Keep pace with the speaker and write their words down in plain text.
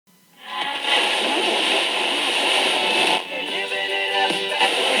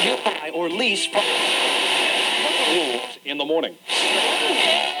police rules in the morning.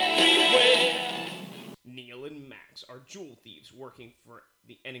 Neil and Max are jewel thieves working for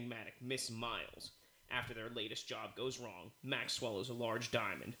the enigmatic Miss Miles. After their latest job goes wrong, Max swallows a large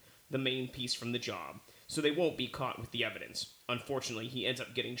diamond, the main piece from the job, so they won't be caught with the evidence. Unfortunately, he ends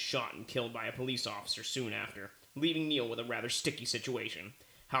up getting shot and killed by a police officer soon after, leaving Neil with a rather sticky situation: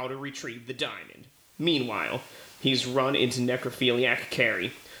 how to retrieve the diamond. Meanwhile, he's run into necrophiliac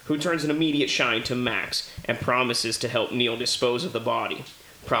Carrie, who turns an immediate shine to Max and promises to help Neil dispose of the body.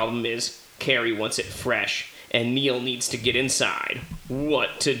 Problem is, Carrie wants it fresh, and Neil needs to get inside.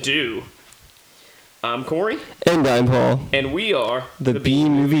 What to do? I'm Corey. And I'm Paul. And we are the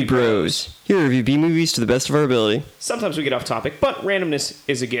B-Movie Bros. Here we review B-movies to the best of our ability. Sometimes we get off topic, but randomness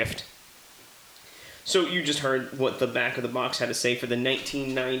is a gift. So you just heard what the back of the box had to say for the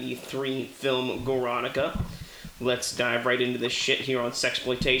 1993 film Guernica. Let's dive right into this shit here on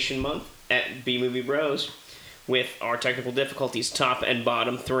Sexploitation Month at B-Movie Bros with our technical difficulties, top and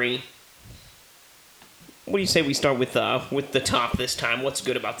bottom three. What do you say we start with the top this time? What's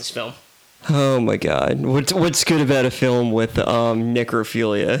good about this film? Oh my god. What's good about a film with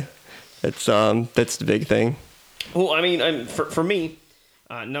necrophilia? That's the big thing. Well, I mean, for me,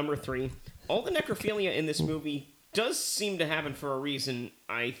 number three, all the necrophilia in this movie does seem to happen for a reason,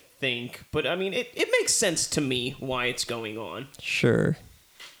 I think. But, I mean, it makes sense to me why it's going on. Sure.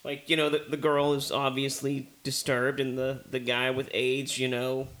 Like, you know, the girl is obviously disturbed, and the guy with AIDS, you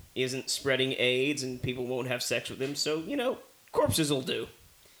know, isn't spreading AIDS, and people won't have sex with him. So, you know, corpses will do.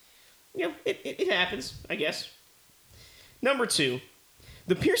 You know, it happens, I guess. Number two,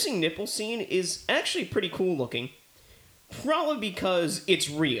 the piercing nipple scene is actually pretty cool looking. Probably because it's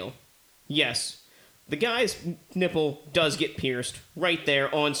real. Yes, the guy's nipple does get pierced right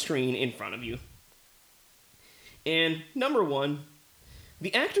there on screen in front of you. And number one,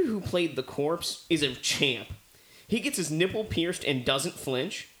 the actor who played the corpse is a champ. He gets his nipple pierced and doesn't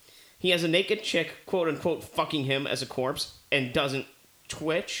flinch. He has a naked chick, quote-unquote, fucking him as a corpse and doesn't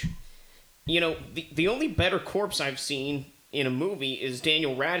twitch. You know, the only better corpse I've seen in a movie is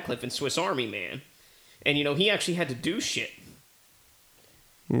Daniel Radcliffe in Swiss Army Man. And, you know, he actually had to do shit.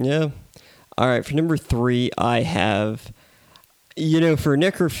 Yeah. All right, for number three, I have, you know, for a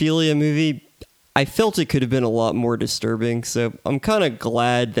necrophilia movie, I felt it could have been a lot more disturbing, so I'm kind of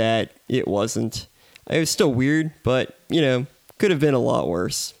glad that it wasn't. It was still weird, but, you know, could have been a lot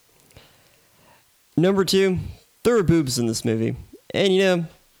worse. Number two, there are boobs in this movie. And, you know,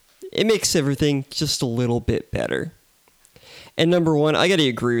 it makes everything just a little bit better. And number one, I gotta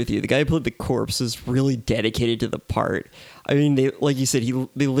agree with you. The guy who played the corpse is really dedicated to the part. I mean, they, like you said,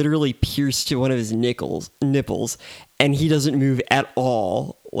 they literally pierced to one of his nipples, and he doesn't move at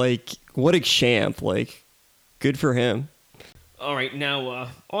all. Like, what a champ. Like, good for him. All right, now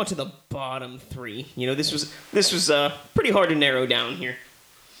on to the bottom three. You know, this was pretty hard to narrow down here.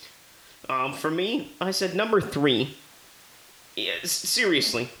 For me, I said number three. Yeah,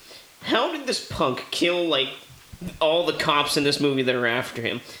 seriously. How did this punk kill, like, all the cops in this movie that are after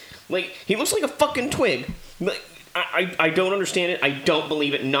him? Like, he looks like a fucking twig. Like, I don't understand it. I don't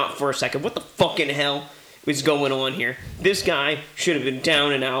believe it, not for a second. What the fucking hell is going on here? This guy should have been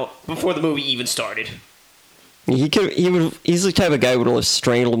down and out before the movie even started. He's the type of guy who would have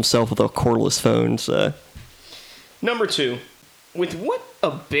strangled himself with a cordless phone, so. Number two, with what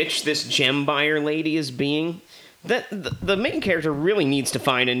a bitch this gem buyer lady is being, that the main character really needs to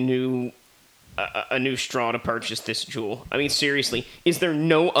find a new straw to purchase this jewel. I mean, seriously, is there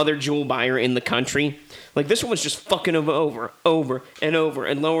no other jewel buyer in the country? Like, this one was just fucking him over and over,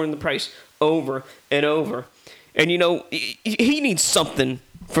 and lowering the price over and over. And, you know, he needs something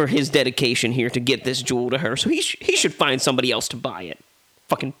for his dedication here to get this jewel to her, so he should find somebody else to buy it.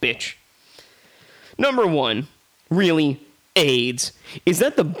 Fucking bitch. Number one, really, AIDS. Is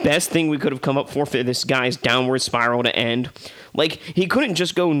that the best thing we could have come up for this guy's downward spiral to end? Like, he couldn't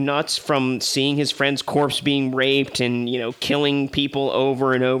just go nuts from seeing his friend's corpse being raped and, you know, killing people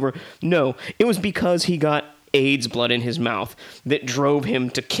over and over. No, it was because he got AIDS blood in his mouth that drove him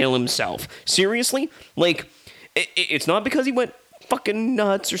to kill himself. Seriously? Like, it's not because he went fucking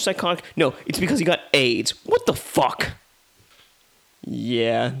nuts or psychotic. No, it's because he got AIDS. What the fuck?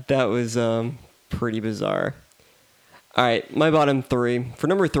 Yeah, that was pretty bizarre. All right, my bottom three. For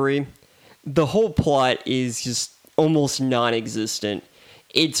number three, the whole plot is just almost non-existent.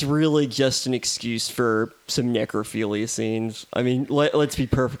 It's really just an excuse for some necrophilia scenes. I mean, let's be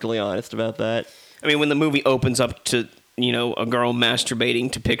perfectly honest about that. I mean, when the movie opens up to, you know, a girl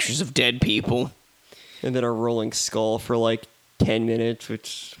masturbating to pictures of dead people. And then a rolling skull for like 10 minutes,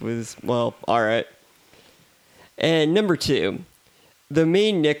 which was, well, all right. And number two, the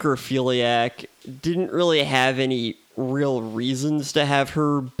main necrophiliac didn't really have any real reasons to have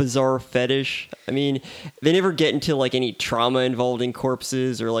her bizarre fetish. I mean, they never get into like any trauma involved in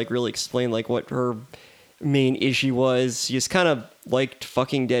corpses or like really explain like what her main issue was. She just kind of liked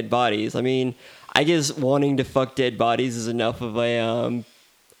fucking dead bodies. I mean, I guess wanting to fuck dead bodies is enough of a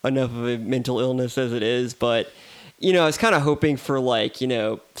mental illness as it is, but you know, I was kind of hoping for like, you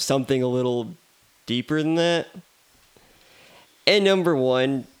know, something a little deeper than that. And number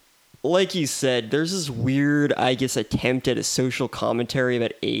one, like you said, there's this weird, I guess, attempt at a social commentary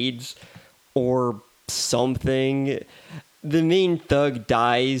about AIDS or something. The main thug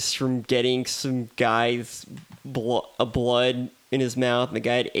dies from getting some guy's blood in his mouth, and the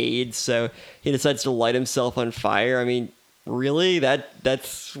guy had AIDS, so he decides to light himself on fire. I mean, really?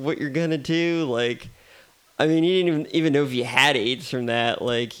 That's what you're gonna do? Like, I mean, he didn't even know if he had AIDS from that.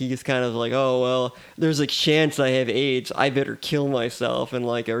 Like, he just kind of like, oh, well, there's a chance I have AIDS. I better kill myself in,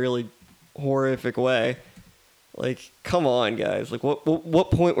 like, a really horrific way. Like, come on, guys. Like, what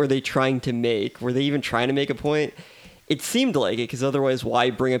point were they trying to make? Were they even trying to make a point? It seemed like it, because otherwise,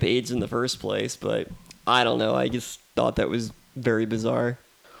 why bring up AIDS in the first place? But I don't know. I just thought that was very bizarre.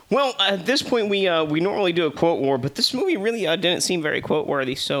 Well, at this point, we normally do a quote war, but this movie really didn't seem very quote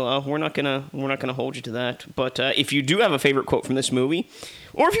worthy, so we're not gonna hold you to that. But if you do have a favorite quote from this movie,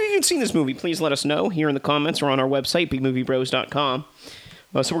 or if you've even seen this movie, please let us know here in the comments or on our website, bigmoviebros.com.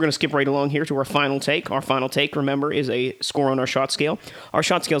 So we're going to skip right along here to our final take. Our final take, remember, is a score on our shot scale. Our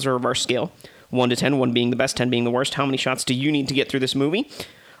shot scales are a reverse scale, 1 to 10, 1 being the best, 10 being the worst. How many shots do you need to get through this movie?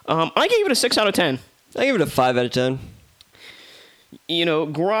 I gave it a 6 out of 10. I give it a 5 out of 10. You know,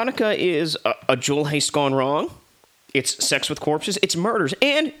 Guernica is a jewel heist gone wrong. It's sex with corpses, it's murders,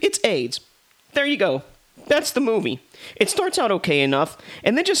 and it's AIDS. There you go. That's the movie. It starts out okay enough,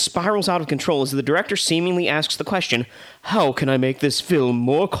 and then just spirals out of control as the director seemingly asks the question, how can I make this film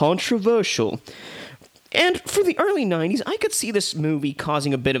more controversial? And for the early 90s, I could see this movie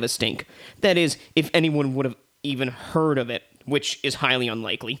causing a bit of a stink. That is, if anyone would have even heard of it, which is highly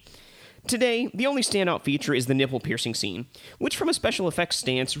unlikely. Today, the only standout feature is the nipple-piercing scene, which from a special effects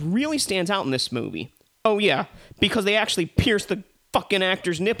stance really stands out in this movie. Oh yeah, because they actually pierce the fucking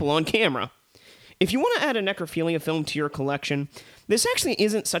actor's nipple on camera. If you want to add a necrophilia film to your collection, this actually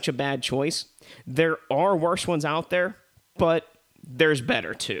isn't such a bad choice. There are worse ones out there, but there's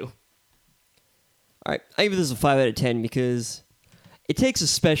better too. Alright, I give this a 5 out of 10 because it takes a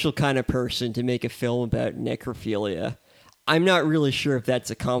special kind of person to make a film about necrophilia. I'm not really sure if that's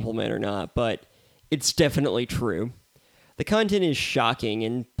a compliment or not, but it's definitely true. The content is shocking,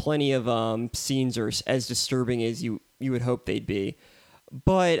 and plenty of scenes are as disturbing as you would hope they'd be.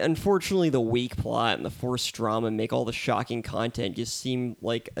 But unfortunately, the weak plot and the forced drama make all the shocking content just seem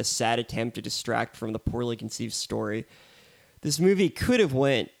like a sad attempt to distract from the poorly conceived story. This movie could have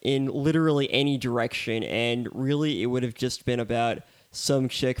went in literally any direction, and really it would have just been about some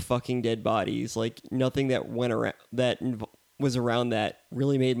chick fucking dead bodies. Like, nothing that went around was around that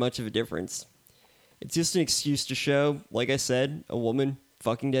really made much of a difference. It's just an excuse to show, like I said, a woman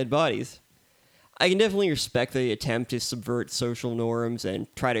fucking dead bodies. I can definitely respect the attempt to subvert social norms and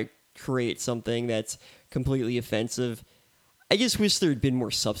try to create something that's completely offensive. I just wish there had been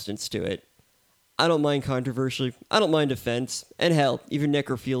more substance to it. I don't mind controversy, I don't mind offense, and hell, even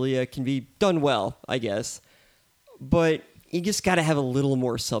necrophilia can be done well, I guess. But you just gotta have a little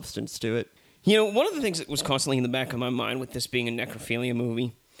more substance to it. You know, one of the things that was constantly in the back of my mind with this being a necrophilia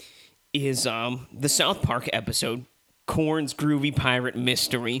movie is the South Park episode, Korn's Groovy Pirate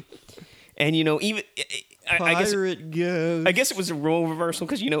Mystery. And, you know, even... I guess it was a role reversal,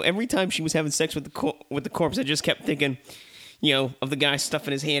 because, you know, every time she was having sex with the corpse, I just kept thinking, you know, of the guy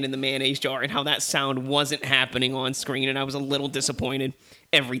stuffing his hand in the mayonnaise jar and how that sound wasn't happening on screen, and I was a little disappointed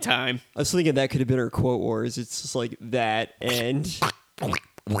every time. I was thinking that could have been her quote wars. It's just like that, and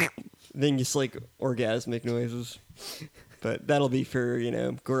then just like orgasmic noises. But that'll be for, you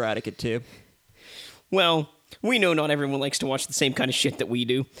know, Gorotica too. Well, we know not everyone likes to watch the same kind of shit that we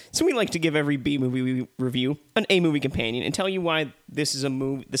do, so we like to give every B-movie review an A-movie companion and tell you why this is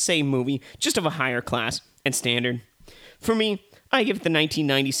the same movie, just of a higher class and standard. For me, I give it the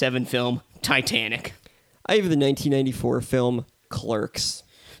 1997 film Titanic. I give it the 1994 film Clerks.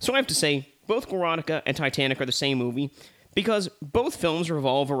 So I have to say, both Guernica and Titanic are the same movie because both films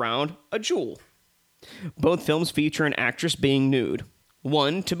revolve around a jewel. Both films feature an actress being nude,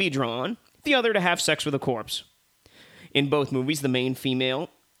 one to be drawn, the other to have sex with a corpse. In both movies, the main female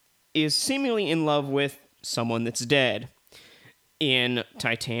is seemingly in love with someone that's dead. In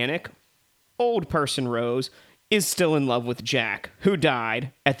Titanic, old person Rose is still in love with Jack, who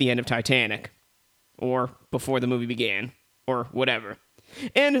died at the end of Titanic. Or before the movie began. Or whatever.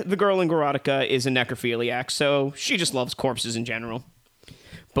 And the girl in Garotica is a necrophiliac, so she just loves corpses in general.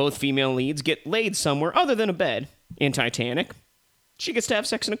 Both female leads get laid somewhere other than a bed. In Titanic, she gets to have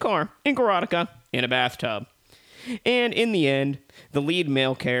sex in a car. In Garotica, in a bathtub. And in the end, the lead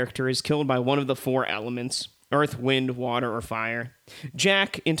male character is killed by one of the four elements: earth, wind, water, or fire.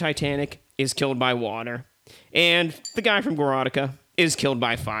 Jack in Titanic is killed by water. And the guy from Garotica is killed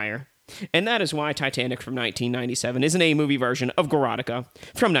by fire. And that is why Titanic from 1997 is an A-movie version of Garotica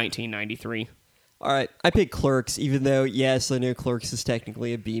from 1993. All right, I picked Clerks, even though, yes, I know Clerks is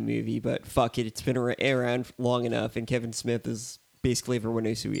technically a B movie, but fuck it, it's been around long enough, and Kevin Smith is basically everyone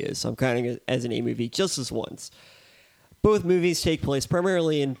knows who he is, so I'm counting it as an A movie just this once. Both movies take place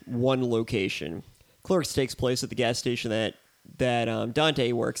primarily in one location. Clerks takes place at the gas station that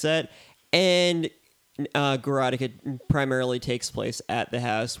Dante works at, and Garotica primarily takes place at the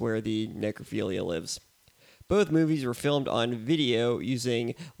house where the necrophilia lives. Both movies were filmed on video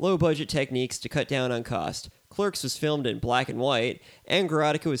using low-budget techniques to cut down on cost. Clerks was filmed in black and white, and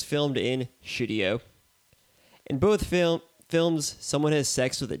Garotica was filmed in studio. In both films, someone has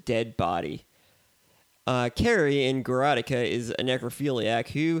sex with a dead body. Carrie in Garotica is a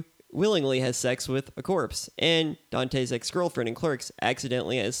necrophiliac who willingly has sex with a corpse, and Dante's ex-girlfriend in Clerks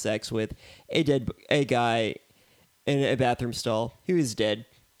accidentally has sex with a guy in a bathroom stall who is dead.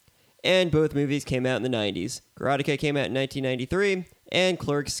 And both movies came out in the 90s. Garotica came out in 1993, and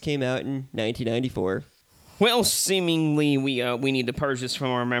Clerks came out in 1994. Well, seemingly we need to purge this from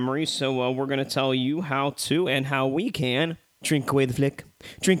our memories, so we're going to tell you how to and how we can drink away the flick.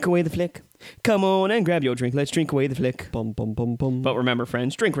 Drink away the flick. Come on and grab your drink. Let's drink away the flick. Bum, bum, bum, bum. But remember,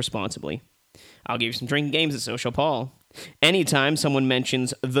 friends, drink responsibly. I'll give you some drinking games at Social Paul. Anytime someone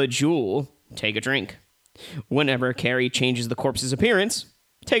mentions the Jewel, take a drink. Whenever Carrie changes the corpse's appearance,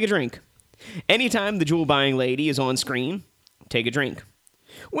 take a drink. Anytime the jewel-buying lady is on screen, take a drink.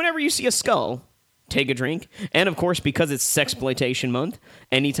 Whenever you see a skull, take a drink. And of course, because it's Sexploitation Month,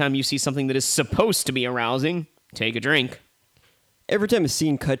 anytime you see something that is supposed to be arousing, take a drink. Every time a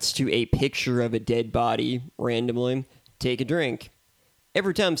scene cuts to a picture of a dead body randomly, take a drink.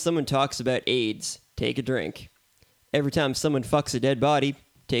 Every time someone talks about AIDS, take a drink. Every time someone fucks a dead body,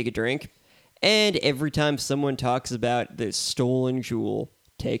 take a drink. And every time someone talks about the stolen jewel,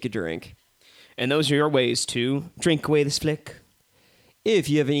 take a drink. And those are your ways to drink away this flick. If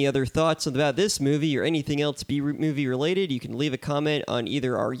you have any other thoughts about this movie or anything else B-movie related, you can leave a comment on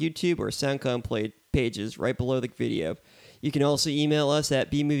either our YouTube or SoundCloud pages right below the video. You can also email us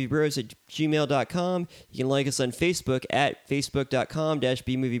at bmoviebros@gmail.com. You can like us on Facebook at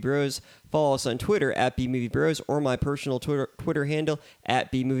facebook.com/bmoviebros. Follow us on Twitter at bmoviebros or my personal Twitter handle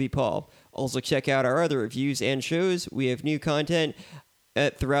at bmoviepaul. Also check out our other reviews and shows. We have new content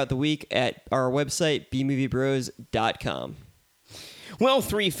throughout the week at our website, bmoviebros.com. Well,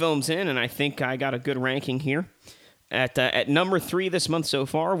 3 films in, and I think I got a good ranking here. At number 3 this month so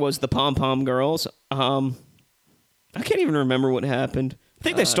far was The Pom Pom Girls. I can't even remember what happened. I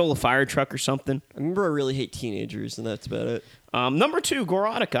think they stole a fire truck or something. I remember I really hate teenagers, and that's about it. Number 2,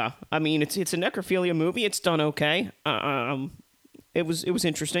 Garotica. I mean, it's a necrophilia movie. It's done okay. It was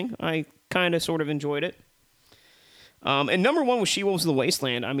interesting. I kind of sort of enjoyed it. And number 1 was She-Wolves of the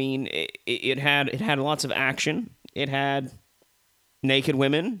Wasteland. I mean, it had lots of action. It had naked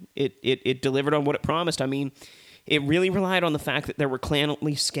women. It delivered on what it promised. I mean, it really relied on the fact that there were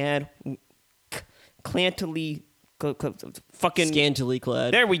scantily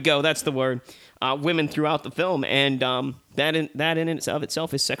clad. There we go. That's the word. Women throughout the film, and that in and of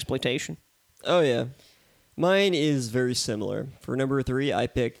itself is sexploitation. Oh yeah, mine is very similar. For number 3, I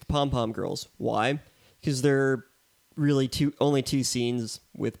picked Pom Pom Girls. Why? Because there are really only 2 scenes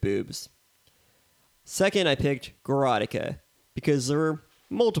with boobs. Second, I picked Garotica because there were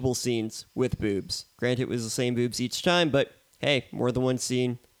multiple scenes with boobs. Granted, it was the same boobs each time, but hey, more than one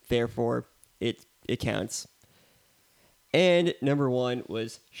scene, therefore it counts. And number 1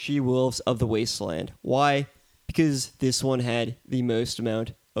 was She-Wolves of the Wasteland. Why? Because this one had the most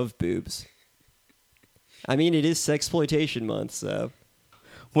amount of boobs. I mean, it is Sexploitation Month, so...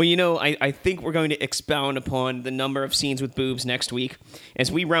 Well, you know, I think we're going to expound upon the number of scenes with boobs next week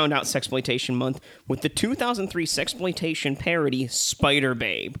as we round out Sexploitation Month with the 2003 Sexploitation parody Spider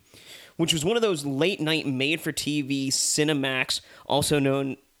Babe, which was one of those late-night made-for-TV Cinemax, also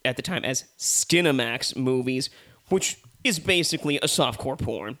known at the time as Skinemax movies, which is basically a softcore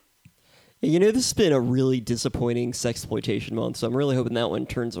porn. You know, this has been a really disappointing Sexploitation Month, so I'm really hoping that one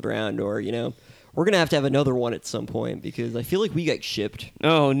turns it around, or, you know... We're going to have another one at some point, because I feel like we got shipped.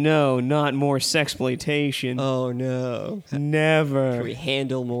 Oh, no, not more sexploitation. Oh, no. Never. Can we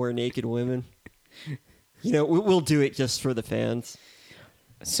handle more naked women? You know, we'll do it just for the fans.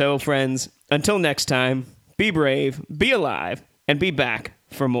 So, friends, until next time, be brave, be alive, and be back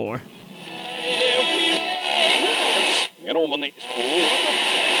for more. Get over